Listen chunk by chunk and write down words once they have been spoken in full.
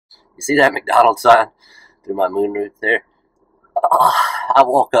You see that McDonald's sign through my moonroof there? Oh, I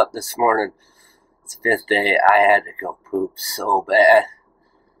woke up this morning. It's the fifth day. I had to go poop so bad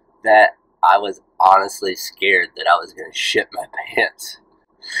that I was honestly scared that I was going to shit my pants.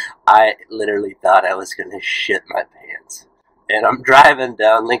 I literally thought I was going to shit my pants. And I'm driving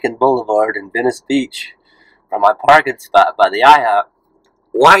down Lincoln Boulevard in Venice Beach from my parking spot by the IHOP,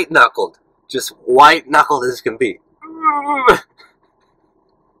 white-knuckled, just white-knuckled as can be.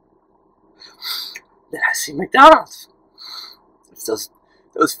 Then I see McDonald's.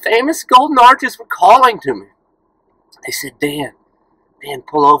 Those famous golden arches were calling to me. They said, Dan,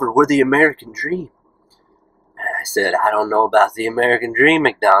 pull over. We're the American dream. And I said, I don't know about the American dream,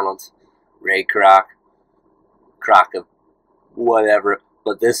 McDonald's. Ray Kroc of whatever.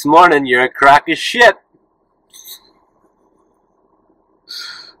 But this morning, you're a crock of shit.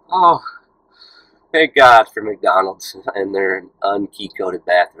 Oh, thank God for McDonald's and their unkey-coded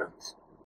bathrooms.